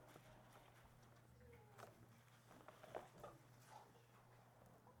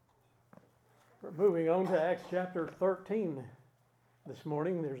We're moving on to Acts chapter 13 this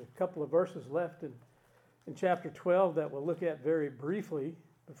morning. There's a couple of verses left in chapter 12 that we'll look at very briefly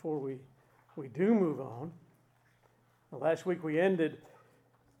before we do move on. Last week we ended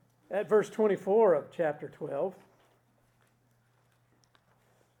at verse 24 of chapter 12.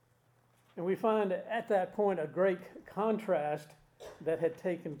 And we find at that point a great contrast that had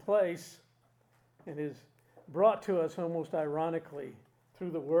taken place and is brought to us almost ironically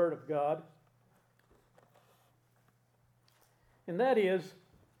through the Word of God. And that is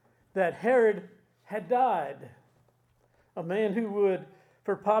that Herod had died. A man who would,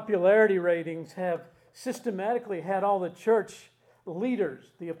 for popularity ratings, have systematically had all the church leaders,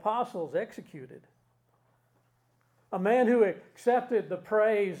 the apostles, executed. A man who accepted the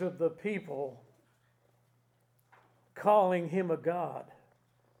praise of the people, calling him a god.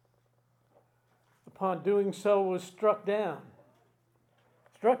 Upon doing so, was struck down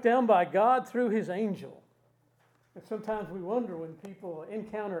by God through his angel. And sometimes we wonder when people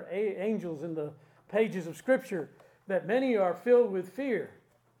encounter angels in the pages of Scripture that many are filled with fear.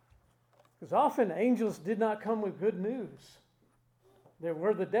 Because often angels did not come with good news. There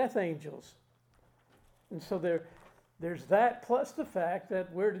were the death angels. And so there's that, plus the fact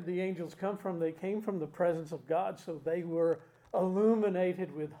that where did the angels come from? They came from the presence of God, so they were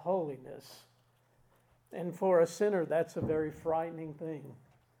illuminated with holiness. And for a sinner, that's a very frightening thing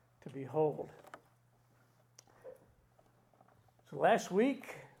to behold. So last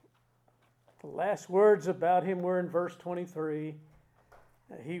week, the last words about him were in verse 23.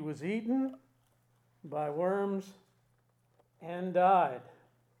 He was eaten by worms and died.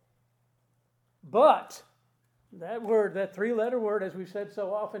 But that word, that three-letter word, as we've said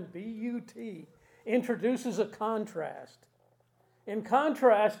so often, B-U-T, introduces a contrast. In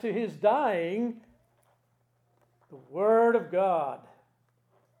contrast to his dying, the Word of God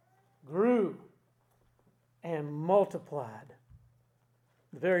grew and multiplied.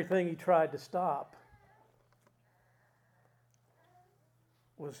 The very thing he tried to stop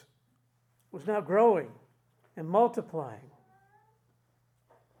was now growing and multiplying.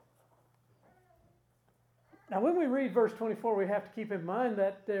 Now, when we read verse 24, we have to keep in mind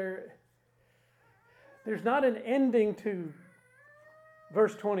that there's not an ending to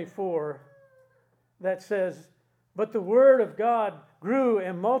verse 24 that says, but the Word of God grew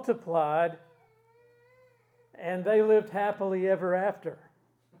and multiplied, and they lived happily ever after.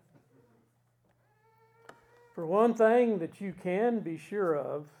 For one thing that you can be sure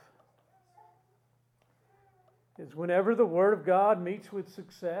of is whenever the Word of God meets with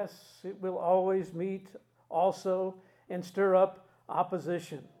success, it will always meet also and stir up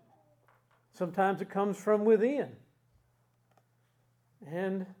opposition. Sometimes it comes from within,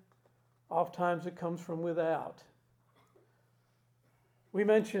 and oftentimes it comes from without. We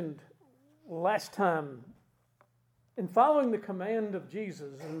mentioned last time, in following the command of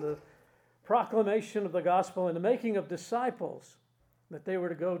Jesus and the proclamation of the gospel and the making of disciples, that they were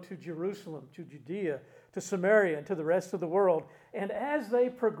to go to Jerusalem, to Judea, to Samaria, and to the rest of the world. And as they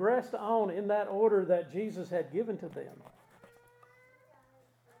progressed on in that order that Jesus had given to them,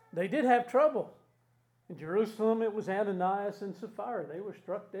 they did have trouble. In Jerusalem, it was Ananias and Sapphira. They were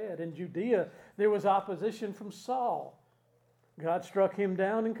struck dead. In Judea, there was opposition from Saul. God struck him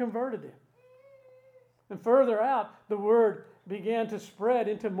down and converted him. And further out, the word began to spread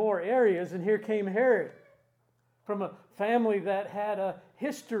into more areas, and here came Herod, from a family that had a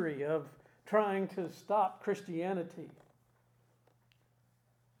history of trying to stop Christianity.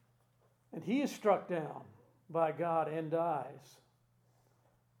 And he is struck down by God and dies.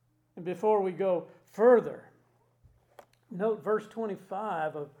 And before we go further, note verse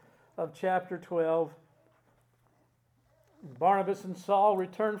 25 of chapter 12. Barnabas and Saul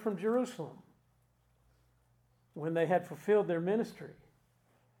returned from Jerusalem when they had fulfilled their ministry.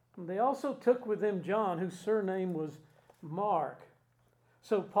 And they also took with them John, whose surname was Mark.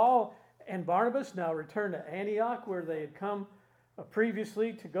 So Paul and Barnabas now returned to Antioch, where they had come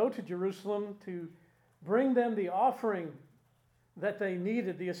previously to go to Jerusalem to bring them the offering that they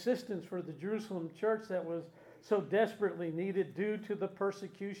needed, the assistance for the Jerusalem church that was so desperately needed due to the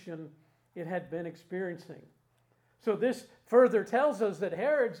persecution it had been experiencing. So this further tells us that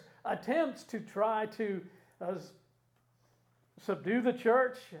Herod's attempts to try to subdue the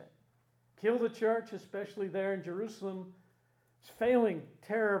church, kill the church, especially there in Jerusalem, is failing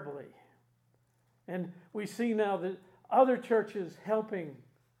terribly. And we see now that other churches helping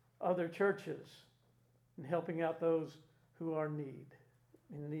other churches and helping out those who are in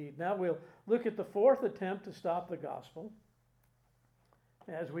need. Now we'll look at the fourth attempt to stop the gospel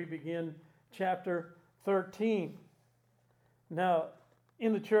as we begin chapter 13. Now,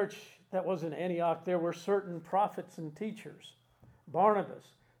 in the church that was in Antioch, there were certain prophets and teachers. Barnabas,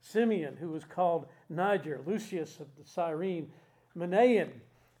 Simeon, who was called Niger, Lucius of the Cyrene, Manaen,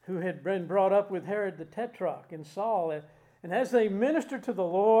 who had been brought up with Herod the Tetrarch, and Saul. And as they ministered to the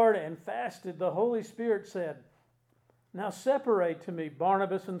Lord and fasted, the Holy Spirit said, "Now separate to me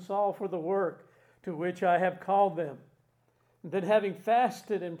Barnabas and Saul for the work to which I have called them." And then having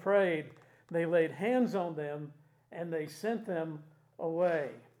fasted and prayed, they laid hands on them and they sent them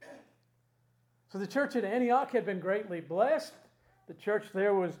away. So the church at Antioch had been greatly blessed. The church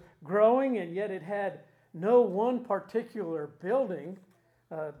there was growing, and yet it had no one particular building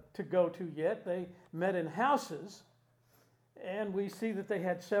to go to yet. They met in houses, and we see that they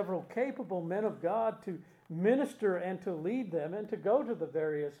had several capable men of God to minister and to lead them and to go to the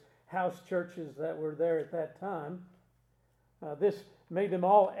various house churches that were there at that time. This made them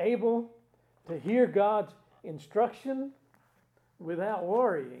all able to hear God's instruction without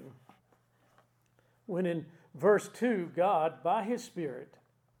worrying. When in verse 2, God, by His Spirit,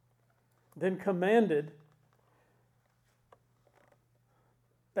 then commanded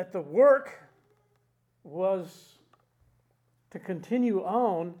that the work was to continue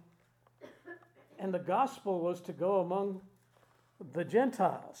on, and the gospel was to go among the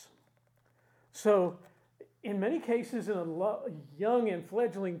Gentiles. So, in many cases, in a young and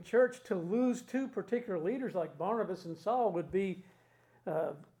fledgling church, to lose two particular leaders like Barnabas and Saul would be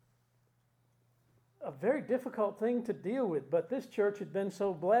a very difficult thing to deal with. But this church had been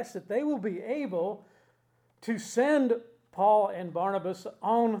so blessed that they will be able to send Paul and Barnabas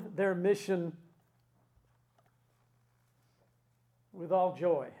on their mission with all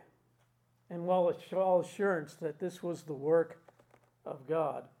joy and all assurance that this was the work of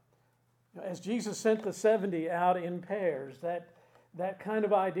God. As Jesus sent the 70 out in pairs, that kind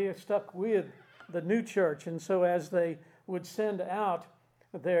of idea stuck with the new church. And so as they would send out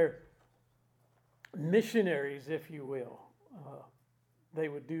their missionaries, if you will, they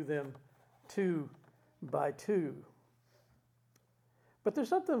would do them 2 by 2. But there's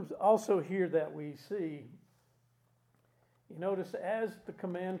something also here that we see. You notice, as the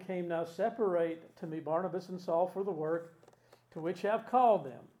command came, "Now separate to me Barnabas and Saul for the work to which I have called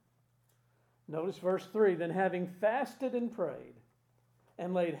them." Notice verse 3, "Then having fasted and prayed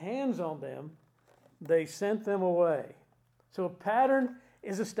and laid hands on them, they sent them away." So a pattern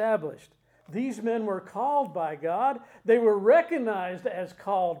is established. These men were called by God. They were recognized as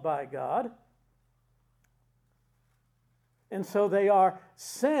called by God. And so they are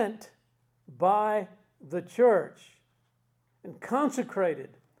sent by the church and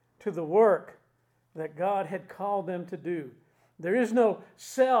consecrated to the work that God had called them to do. There is no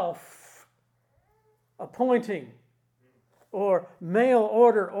self-appointing or mail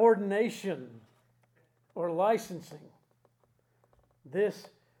order ordination or licensing. This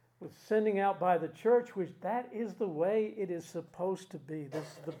was sending out by the church, which that is the way it is supposed to be.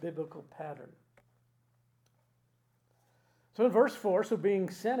 This is the biblical pattern. So in verse 4, so being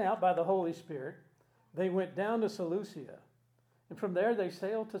sent out by the Holy Spirit, they went down to Seleucia. And from there they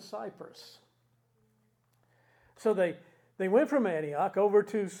sailed to Cyprus. So they went from Antioch over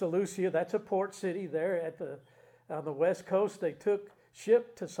to Seleucia. That's a port city there on the west coast. They took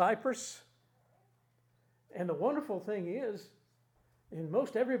ship to Cyprus. And the wonderful thing is, in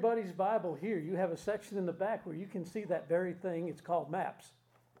most everybody's Bible here, you have a section in the back where you can see that very thing. It's called maps.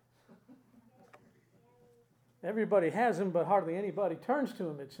 Everybody has them, but hardly anybody turns to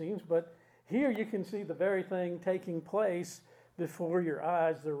them, it seems. But here you can see the very thing taking place before your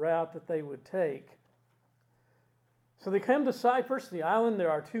eyes, the route that they would take. So they come to Cyprus, the island.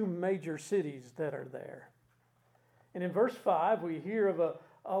 There are 2 major cities that are there. And in verse 5, we hear of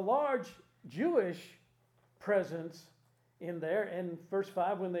a large Jewish presence in there. In verse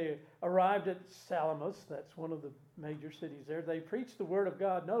 5, when they arrived at Salamis, that's one of the major cities there, they preached the word of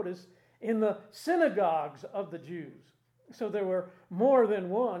God, notice, in the synagogues of the Jews. So there were more than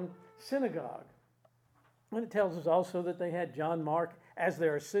one synagogue. And it tells us also that they had John Mark as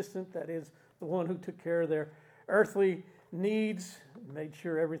their assistant, that is, the one who took care of their earthly needs, made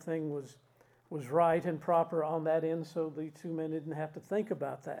sure everything was right and proper on that end, so the 2 men didn't have to think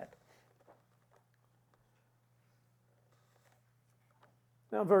about that.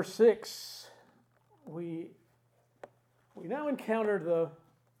 Now, verse 6, we now encounter the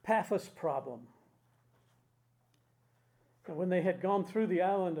Paphos problem. And when they had gone through the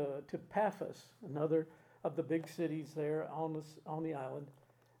island to Paphos, another of the big cities there on the island,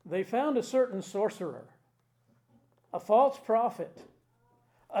 they found a certain sorcerer, a false prophet,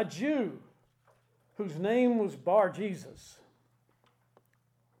 a Jew whose name was Bar-Jesus.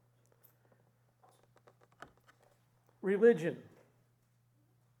 Religion.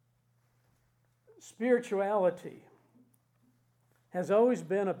 spirituality has always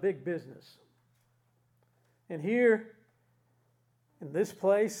been a big business. And here, in this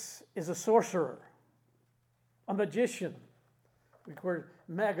place, is a sorcerer, a magician. The word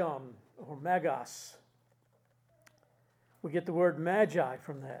magon or magos. We get the word magi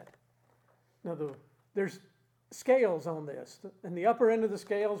from that. Now, there's scales on this. In the upper end of the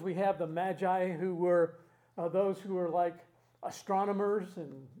scales, we have the magi, who were those who were like astronomers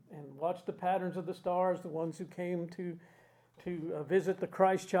and watched the patterns of the stars, the ones who came to visit the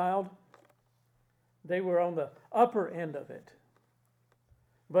Christ child. They were on the upper end of it.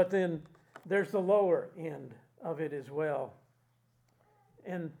 But then there's the lower end of it as well.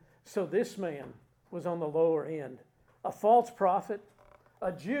 And so this man was on the lower end, a false prophet,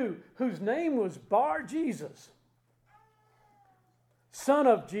 a Jew whose name was Bar Jesus, son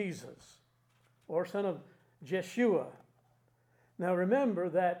of Jesus, or son of Jeshua. Now remember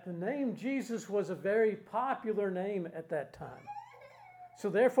that the name Jesus was a very popular name at that time. So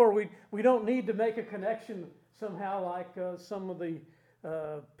therefore we don't need to make a connection somehow like some of the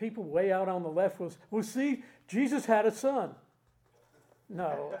people way out on the left was, well, see, Jesus had a son.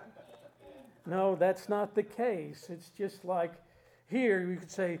 No, that's not the case. It's just like here you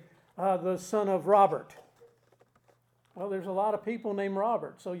could say the son of Robert. Well, there's a lot of people named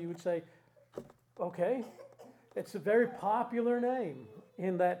Robert, so you would say, okay, it's a very popular name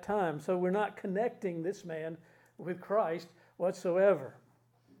in that time. So we're not connecting this man with Christ whatsoever.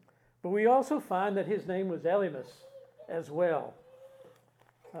 But we also find that his name was Elymas as well,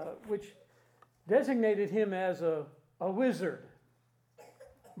 which designated him as a wizard,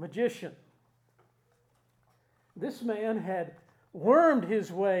 magician. This man had wormed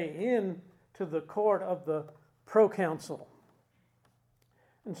his way into the court of the proconsul.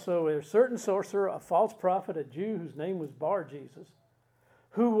 And so a certain sorcerer, a false prophet, a Jew whose name was Bar Jesus,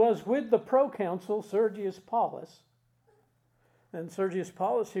 who was with the proconsul Sergius Paulus. And Sergius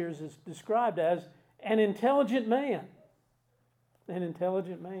Paulus here is described as an intelligent man. An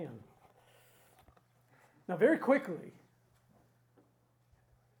intelligent man. Now, very quickly,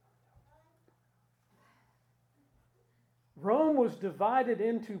 Rome was divided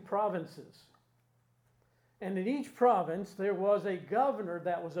into provinces. And in each province, there was a governor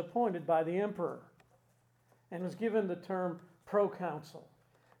that was appointed by the emperor and was given the term proconsul.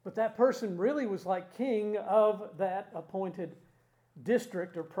 But that person really was like king of that appointed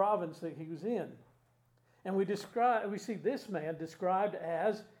district or province that he was in. And we see this man described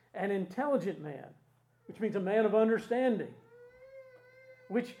as an intelligent man, which means a man of understanding,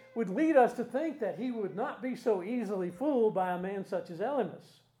 which would lead us to think that he would not be so easily fooled by a man such as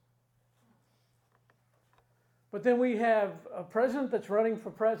Elymas. But then we have a president that's running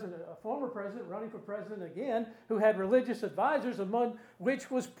for president, a former president running for president again, who had religious advisors, among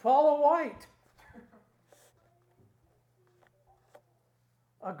which was Paula White,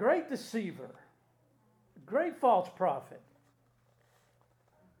 a great deceiver, a great false prophet.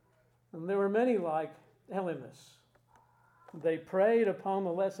 And there were many like Elymas. They preyed upon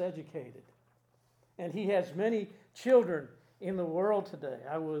the less educated. And he has many children in the world today.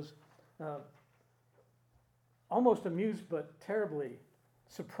 I was almost amused but terribly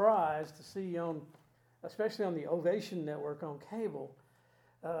surprised to see especially on the Ovation Network on cable,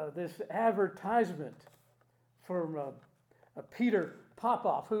 this advertisement from Peter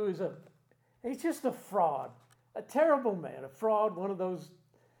Popoff, who is he's just a fraud, a terrible man, a fraud, one of those,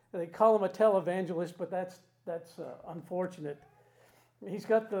 they call him a televangelist, but that's unfortunate. He's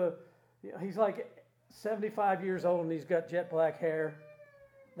like 75 years old and he's got jet black hair,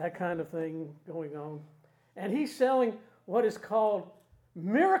 that kind of thing going on. And he's selling what is called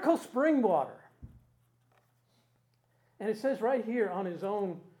miracle spring water. And it says right here on his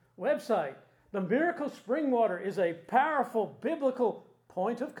own website, the miracle spring water is a powerful biblical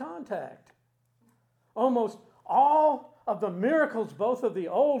point of contact. Almost all of the miracles, both of the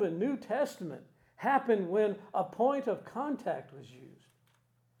Old and New Testament, happened when a point of contact was used.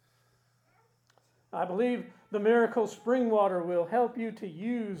 I believe the miracle spring water will help you to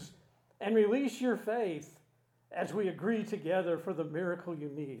use and release your faith as we agree together for the miracle you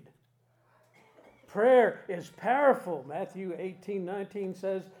need. Prayer is powerful. Matthew 18:19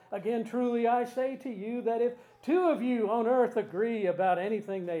 says, again, truly I say to you that if two of you on earth agree about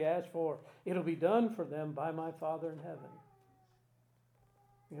anything they ask for, it'll be done for them by my Father in heaven.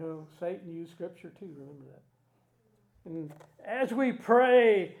 You know, Satan used Scripture too, remember that. And as we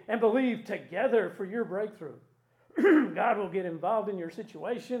pray and believe together for your breakthrough, God will get involved in your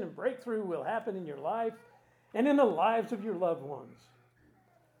situation and breakthrough will happen in your life and in the lives of your loved ones.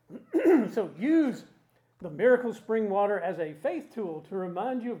 So use the miracle spring water as a faith tool to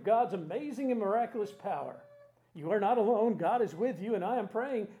remind you of God's amazing and miraculous power. You are not alone. God is with you, and I am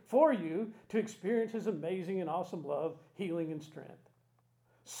praying for you to experience His amazing and awesome love, healing, and strength.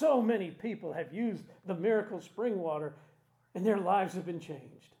 So many people have used the miracle spring water, and their lives have been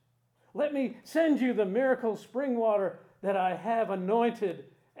changed. Let me send you the miracle spring water that I have anointed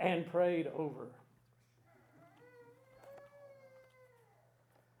and prayed over.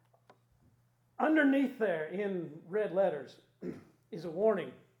 Underneath there in red letters is a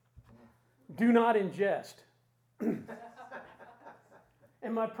warning. Do not ingest. And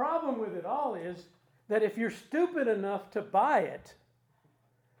my problem with it all is that if you're stupid enough to buy it,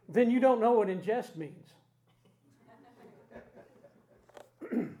 then you don't know what ingest means.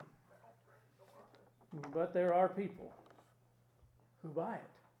 But there are people who buy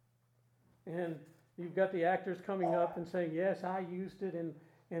it. And you've got the actors coming up and saying, yes, I used it, and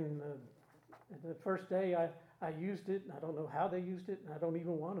the first day I used it, and I don't know how they used it, and I don't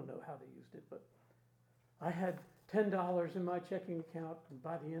even want to know how they used it, but I had $10 in my checking account, and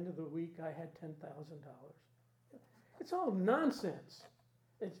by the end of the week, I had $10,000. It's all nonsense.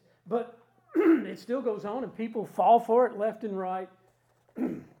 But it still goes on, and people fall for it left and right.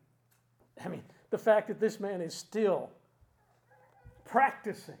 I mean, the fact that this man is still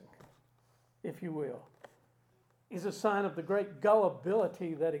practicing, if you will, is a sign of the great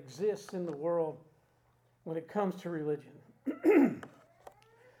gullibility that exists in the world when it comes to religion.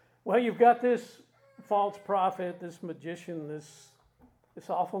 Well, you've got this false prophet, this magician, this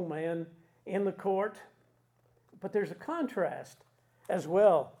awful man in the court, but there's a contrast as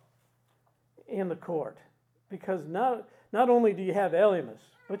well in the court, because not only do you have Elymas,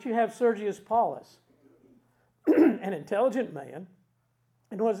 but you have Sergius Paulus, an intelligent man.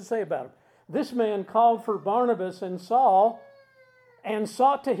 And what does it say about him? This man called for Barnabas and Saul and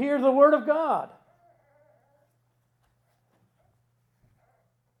sought to hear the word of God.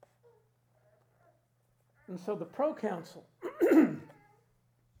 And so the proconsul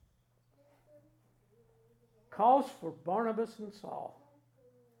calls for Barnabas and Saul.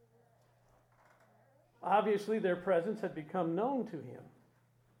 Obviously, their presence had become known to him.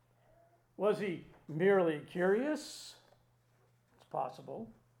 Was he merely curious? It's possible.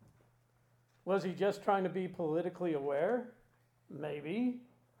 Was he just trying to be politically aware? Maybe.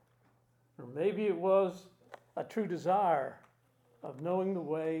 Or maybe it was a true desire of knowing the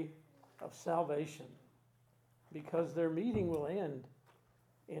way of salvation, because their meeting will end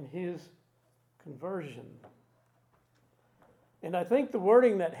in his conversion. And I think the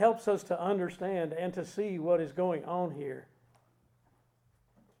wording that helps us to understand and to see what is going on here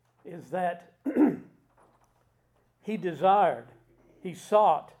is that he desired, he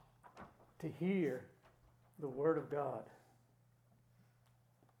sought to hear the word of God.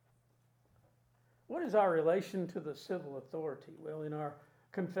 What is our relation to the civil authority? Well, in our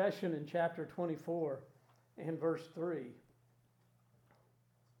confession in chapter 24 and verse 3,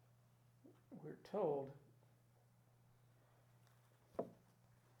 we're told,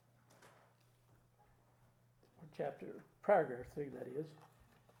 paragraph 3 that is,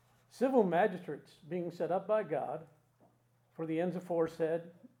 civil magistrates being set up by God for the ends aforesaid,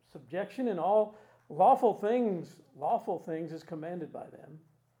 subjection in all lawful things is commanded by them.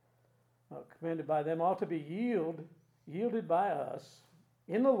 Commanded by them ought to be yielded by us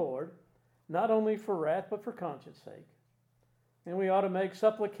in the Lord, not only for wrath but for conscience sake. And we ought to make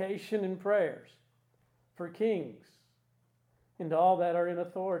supplication and prayers for kings and to all that are in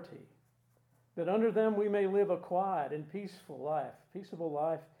authority, that under them we may live a quiet and peaceable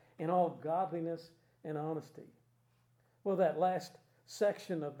life in all godliness and honesty. Well, that last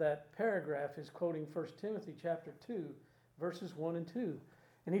section of that paragraph is quoting 1 Timothy chapter 2, verses 1 and 2.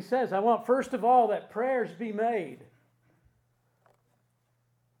 And he says, I want first of all that prayers be made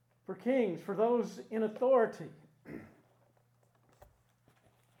for kings, for those in authority.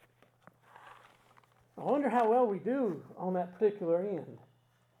 I wonder how well we do on that particular end.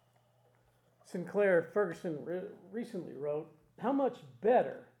 Sinclair Ferguson recently wrote, how much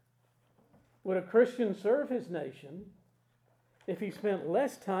better would a Christian serve his nation if he spent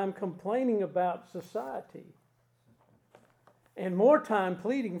less time complaining about society and more time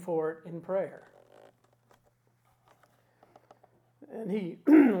pleading for it in prayer? And he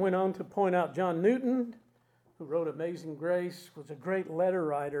went on to point out John Newton, who wrote Amazing Grace, was a great letter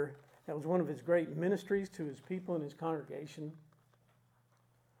writer. That was one of his great ministries to his people and his congregation.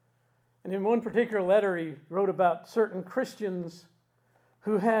 And in one particular letter, he wrote about certain Christians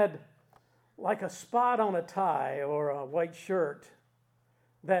who had like a spot on a tie or a white shirt,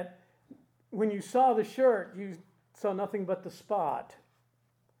 that when you saw the shirt, you saw nothing but the spot.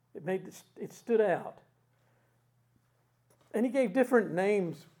 It stood out. And he gave different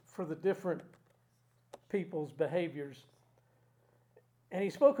names for the different people's behaviors. And he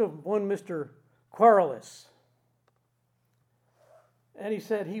spoke of one Mr. Querulus. And he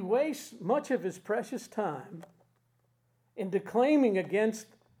said he wastes much of his precious time in declaiming against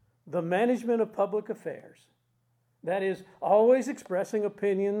the management of public affairs. That is, always expressing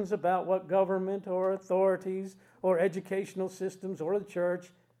opinions about what government or authorities or educational systems or the church.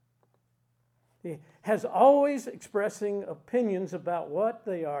 He has always expressing opinions about what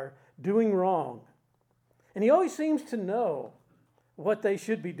they are doing wrong. And he always seems to know what they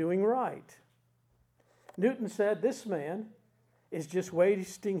should be doing right. Newton said this man is just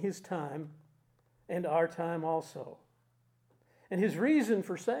wasting his time and our time also. And his reason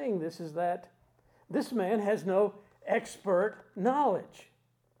for saying this is that this man has no expert knowledge,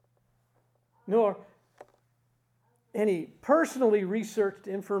 nor any personally researched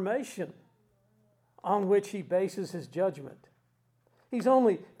information on which he bases his judgment. He's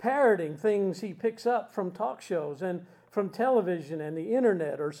only parroting things he picks up from talk shows and from television and the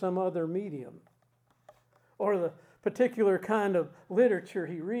internet or some other medium, or the particular kind of literature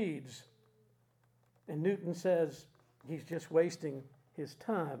he reads. And Newton says he's just wasting his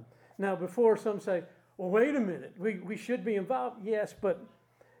time. Now, before some say, well, wait a minute, we should be involved. Yes, but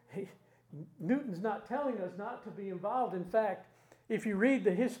Newton's not telling us not to be involved. In fact, if you read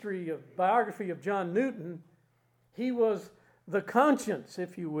the biography of John Newton, he was the conscience,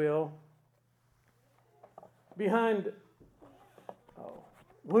 if you will, behind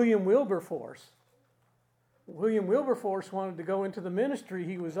William Wilberforce. William Wilberforce wanted to go into the ministry.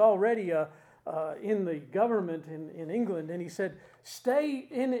 He was already in the government in England, and he said, stay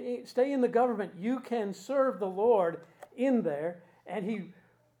in the government. You can serve the Lord in there. And he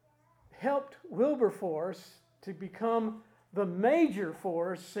helped Wilberforce to become the major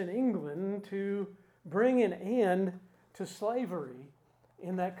force in England to bring an end to slavery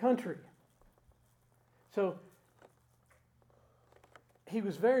in that country. So he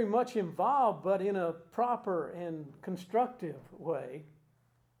was very much involved, but in a proper and constructive way.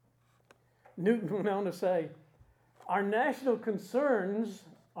 Newton went on to say, our national concerns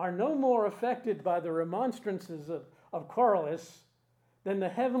are no more affected by the remonstrances of Querulus than the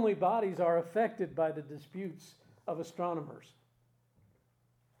heavenly bodies are affected by the disputes of astronomers.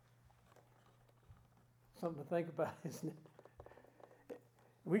 Something to think about, isn't it?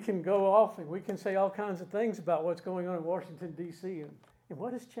 We can go off and we can say all kinds of things about what's going on in Washington, D.C., and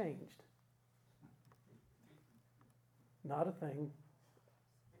what has changed? Not a thing.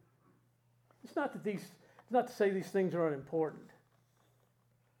 It's not to say these things are unimportant.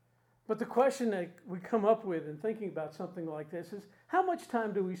 But the question that we come up with in thinking about something like this is, how much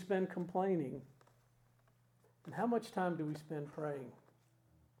time do we spend complaining? And how much time do we spend praying?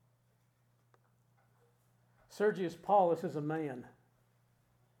 Sergius Paulus is a man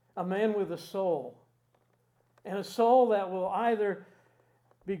with a soul, and a soul that will either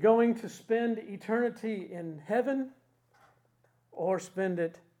be going to spend eternity in heaven or spend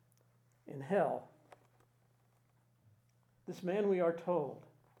it in hell. This man, we are told,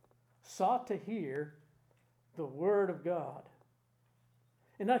 sought to hear the word of God.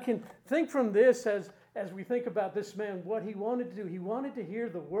 And I can think from this as we think about this man, what he wanted to do. He wanted to hear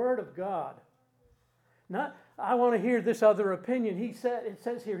the word of God. Not, I want to hear this other opinion. It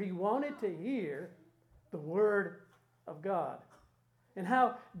says here, he wanted to hear the word of God. And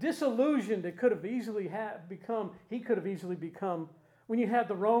how disillusioned it could have easily become, he could have easily become when you had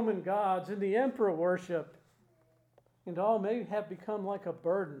the Roman gods and the emperor worship, and all may have become like a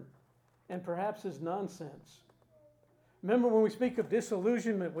burden and perhaps as nonsense. Remember, when we speak of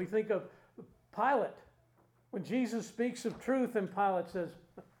disillusionment, we think of Pilate. When Jesus speaks of truth and Pilate says,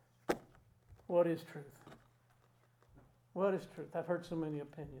 what is truth? What is truth? I've heard so many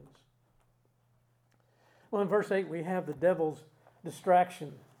opinions. Well, in verse 8, we have the devil's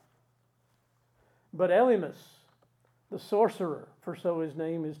distraction. But Elymas, the sorcerer, for so his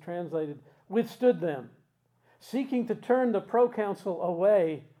name is translated, withstood them, seeking to turn the proconsul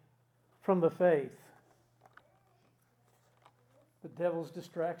away from the faith. The devil's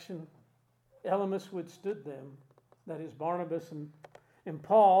distraction. Elymas withstood them, that is Barnabas and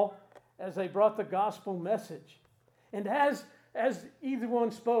Paul, as they brought the gospel message. And as either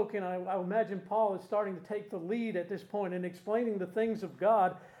one spoke, and I imagine Paul is starting to take the lead at this point in explaining the things of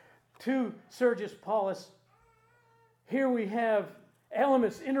God to Sergius Paulus, here we have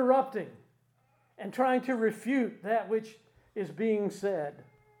Elymas interrupting and trying to refute that which is being said,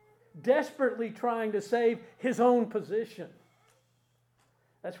 desperately trying to save his own position.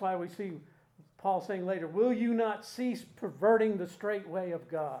 That's why we see Paul saying later, will you not cease perverting the straight way of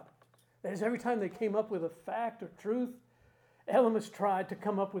God? That is, every time they came up with a fact or truth, Elymas tried to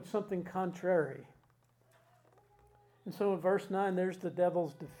come up with something contrary. And so in verse 9, there's the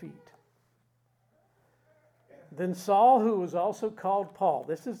devil's defeat. Then Saul, who was also called Paul.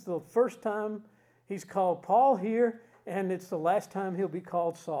 This is the first time he's called Paul here, and it's the last time he'll be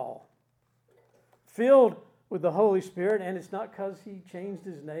called Saul. Filled with the Holy Spirit, and it's not because he changed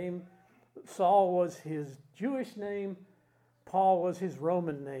his name. Saul was his Jewish name. Paul was his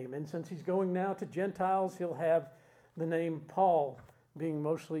Roman name. And since he's going now to Gentiles, he'll have the name Paul being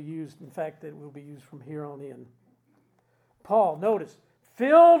mostly used. In fact, it will be used from here on in. Paul, notice,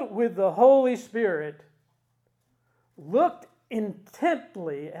 filled with the Holy Spirit, looked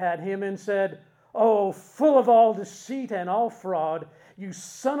intently at him and said, "Oh, full of all deceit and all fraud, you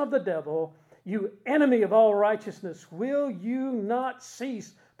son of the devil, you enemy of all righteousness, will you not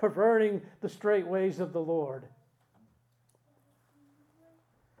cease perverting the straight ways of the Lord?"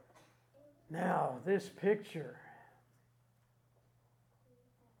 Now, this picture.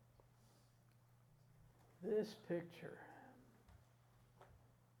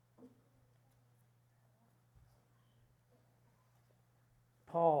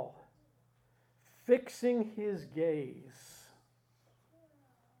 Paul fixing his gaze,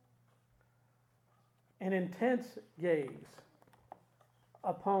 an intense gaze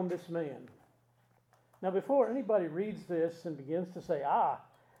upon this man. Now, before anybody reads this and begins to say,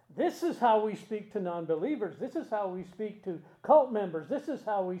 this is how we speak to non-believers, this is how we speak to cult members, this is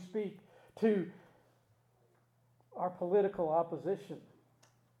how we speak to our political opposition,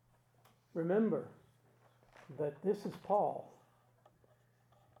 remember that this is Paul.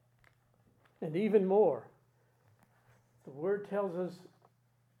 And even more, the Word tells us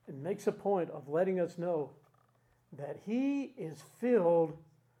and makes a point of letting us know that he is filled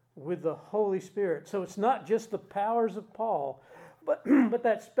with the Holy Spirit. So it's not just the powers of Paul, but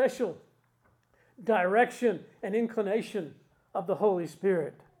that special direction and inclination of the Holy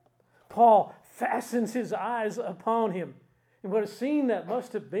Spirit. Paul fastens his eyes upon him. And what a scene that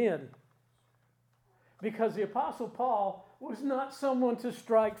must have been. Because the Apostle Paul was not someone to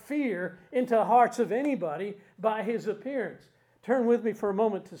strike fear into the hearts of anybody by his appearance. Turn with me for a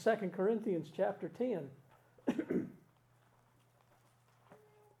moment to 2 Corinthians chapter 10.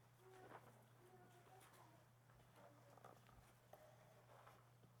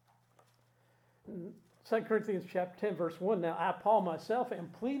 2 Corinthians chapter 10, verse 1. Now I, Paul, myself, am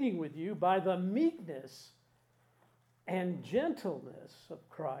pleading with you by the meekness and gentleness of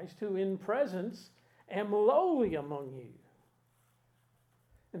Christ, who in presence am lowly among you.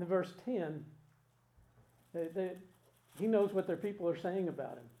 In verse 10, he knows what their people are saying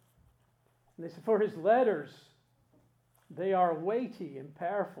about him. And they say, for his letters, they are weighty and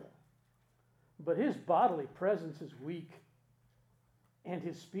powerful, but his bodily presence is weak, and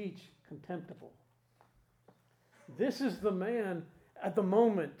his speech contemptible. This is the man at the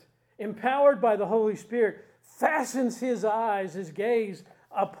moment, empowered by the Holy Spirit, fastens his eyes, his gaze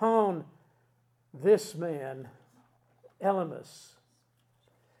upon this man, Elymas.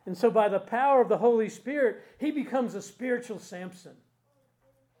 And so by the power of the Holy Spirit, he becomes a spiritual Samson.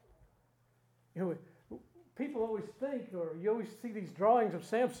 You know, people always think, or you always see these drawings of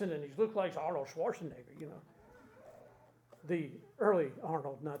Samson, and he looks like Arnold Schwarzenegger, you know. The early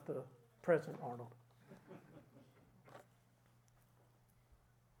Arnold, not the present Arnold.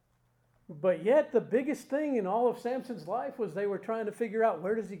 But yet the biggest thing in all of Samson's life was they were trying to figure out,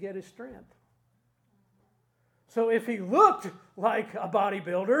 where does he get his strength? So if he looked like a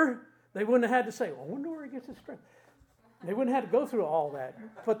bodybuilder, they wouldn't have had to say, I wonder where he gets his strength. They wouldn't have to go through all that.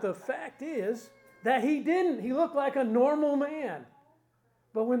 But the fact is that he didn't. He looked like a normal man.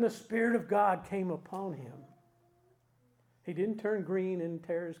 But when the Spirit of God came upon him, he didn't turn green and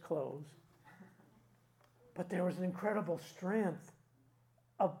tear his clothes. But there was an incredible strength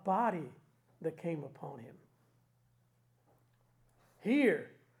of body that came upon him. Here,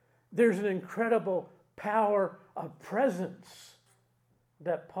 there's an incredible power of presence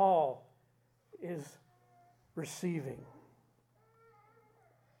that Paul is receiving.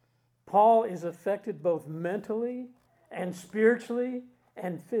 Paul is affected both mentally and spiritually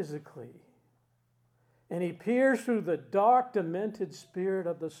and physically. And he peers through the dark, demented spirit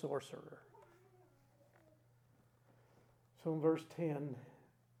of the sorcerer. So in verse 10,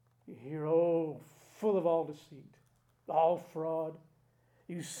 you hear, oh, full of all deceit, all fraud,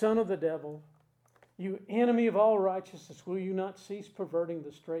 you son of the devil, you enemy of all righteousness, will you not cease perverting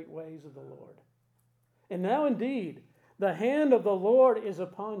the straight ways of the Lord? And now indeed, the hand of the Lord is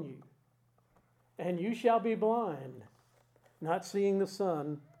upon you, and you shall be blind, not seeing the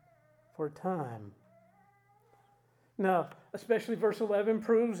sun for a time. Now, especially verse 11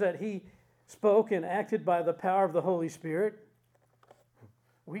 proves that he spoke and acted by the power of the Holy Spirit.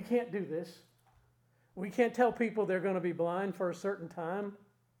 We can't do this. We can't tell people they're going to be blind for a certain time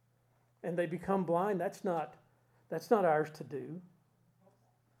and they become blind. That's not ours to do.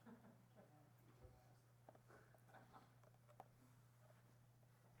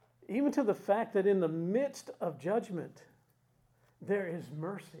 Even to the fact that in the midst of judgment, there is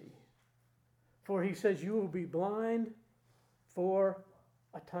mercy. For he says, you will be blind for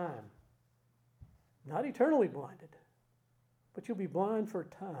a time. Not eternally blinded, but you'll be blind for a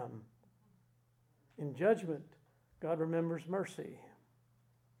time. In judgment, God remembers mercy.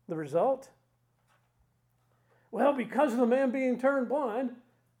 The result? Well, because of the man being turned blind,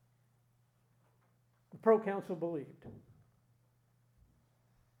 the proconsul believed.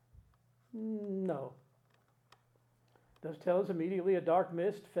 No. It does tell us immediately a dark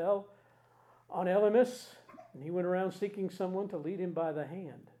mist fell on Elymas, and he went around seeking someone to lead him by the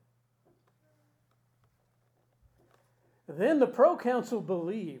hand. Then the proconsul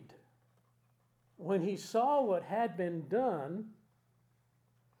believed when he saw what had been done,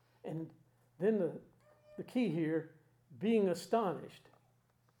 and then the key here, being astonished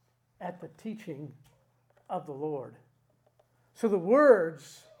at the teaching of the Lord. So the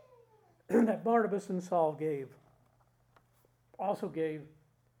words that Barnabas and Saul gave also gave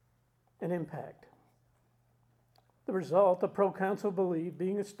an impact. The result, the proconsul believed,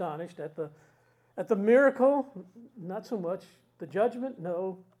 being astonished at the miracle, not so much the judgment,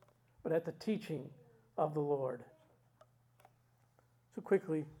 no, but at the teaching of the Lord. So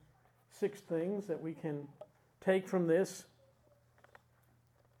quickly, 6 things that we can take from this.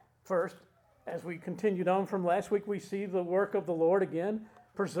 First, as we continued on from last week, we see the work of the Lord again,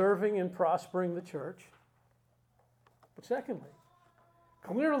 preserving and prospering the church. But secondly,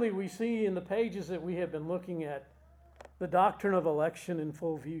 clearly we see in the pages that we have been looking at the doctrine of election in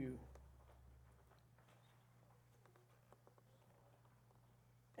full view.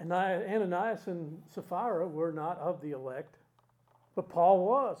 And Ananias and Sapphira were not of the elect, but Paul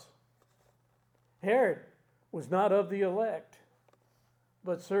was. Herod was not of the elect,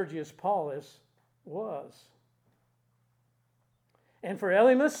 but Sergius Paulus was. And for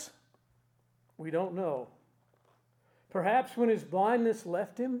Elymas, we don't know. Perhaps when his blindness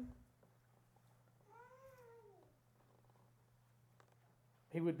left him,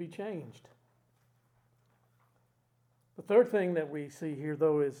 he would be changed. The third thing that we see here,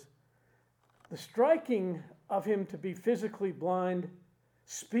 though, is the striking of him to be physically blind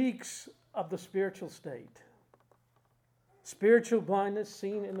speaks of the spiritual state. Spiritual blindness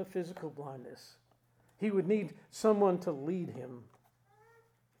seen in the physical blindness. He would need someone to lead him.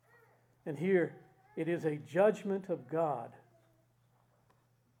 And here it is a judgment of God.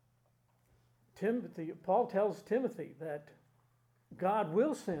 Paul tells Timothy that God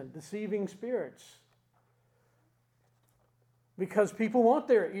will send deceiving spirits because people want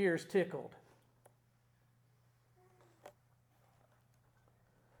their ears tickled.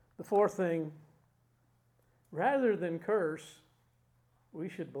 The fourth thing, rather than curse, we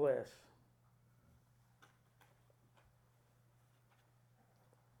should bless.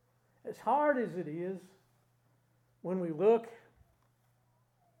 As hard as it is when we look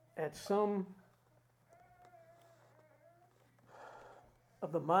at some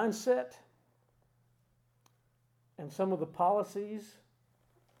of the mindset and some of the policies,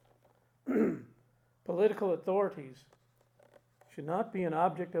 political authorities should not be an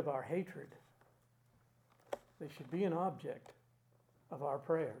object of our hatred. They should be an object of our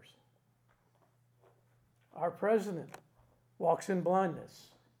prayers. Our president walks in blindness.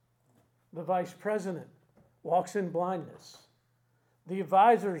 The vice president walks in blindness. The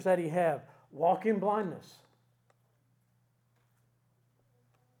advisors that he have walk in blindness.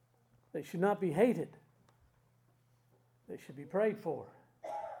 They should not be hated. They should be prayed for.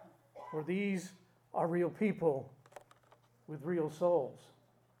 For these are real people with real souls.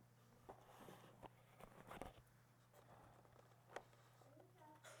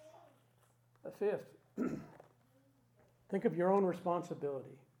 The fifth, think of your own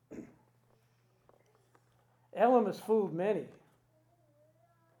responsibility. Elymas fooled many,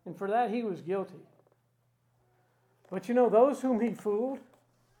 and for that he was guilty. But you know, those whom he fooled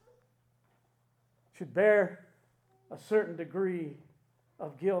should bear a certain degree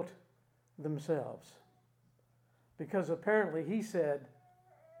of guilt themselves, because apparently he said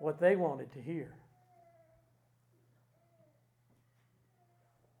what they wanted to hear.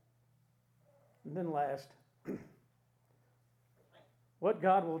 And then last, what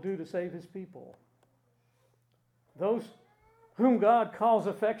God will do to save his people. Those whom God calls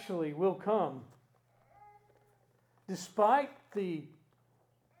effectually will come, despite the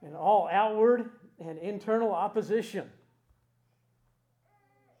all outward and internal opposition.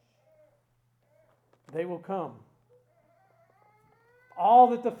 they will come. All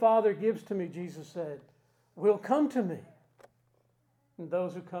that the Father gives to me, Jesus said, will come to me. And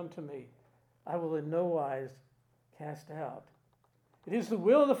those who come to me, I will in no wise cast out. It is the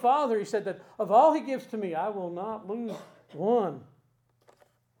will of the Father, he said, that of all he gives to me, I will not lose one.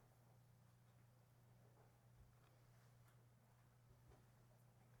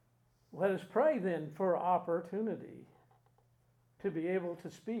 Let us pray then for opportunity to be able to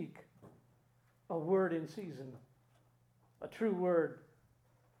speak a word in season, a true word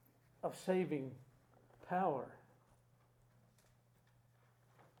of saving power.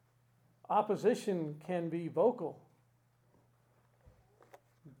 Opposition can be vocal,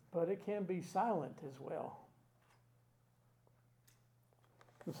 but it can be silent as well.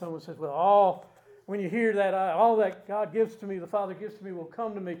 And someone says, well, when you hear that, all that God gives to me, the Father gives to me, will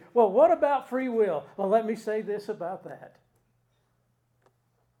come to me. Well, what about free will? Well, let me say this about that.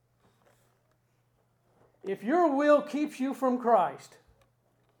 If your will keeps you from Christ,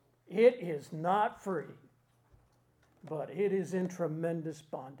 it is not free, but it is in tremendous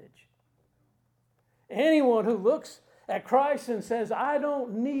bondage. Anyone who looks at Christ and says, I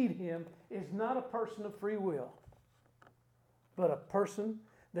don't need him, is not a person of free will, but a person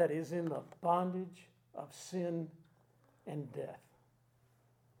that is in the bondage of sin and death.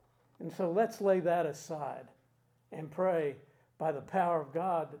 And so let's lay that aside and pray by the power of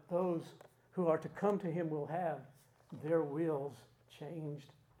God that those who are to come to him will have their wills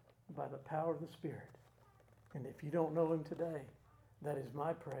changed by the power of the Spirit. And if you don't know him today, that is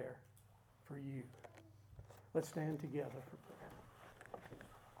my prayer for you. Let's stand together for prayer.